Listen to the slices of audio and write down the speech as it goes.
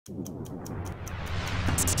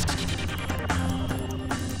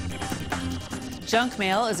Junk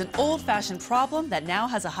mail is an old-fashioned problem that now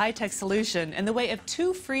has a high-tech solution in the way of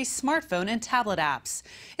 2 free smartphone and tablet apps.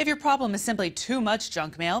 If your problem is simply too much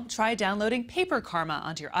junk mail, try downloading Paper Karma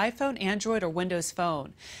onto your iPhone, Android, or Windows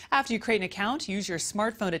phone. After you create an account, use your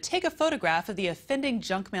smartphone to take a photograph of the offending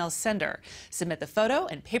junk mail sender. Submit the photo,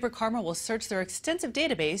 and Paper Karma will search their extensive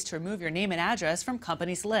database to remove your name and address from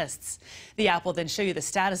companies' lists. The app will then show you the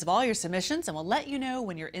status of all your submissions and will let you know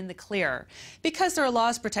when you're in the clear. Because there are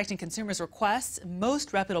laws protecting consumers' requests,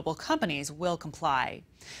 most reputable companies will comply.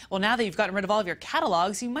 Well, now that you've gotten rid of all of your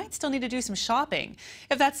catalogs, you might still need to do some shopping.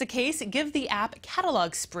 If that's the case, give the app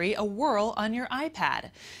Catalog Spree a whirl on your iPad.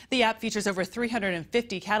 The app features over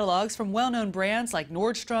 350 catalogs from well-known brands like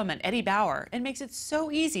Nordstrom and Eddie Bauer and makes it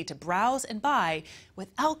so easy to browse and buy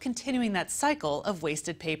without continuing that cycle of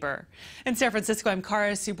wasted paper. In San Francisco, I'm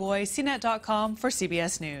Cara Suboy, CNET.com for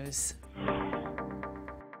CBS News.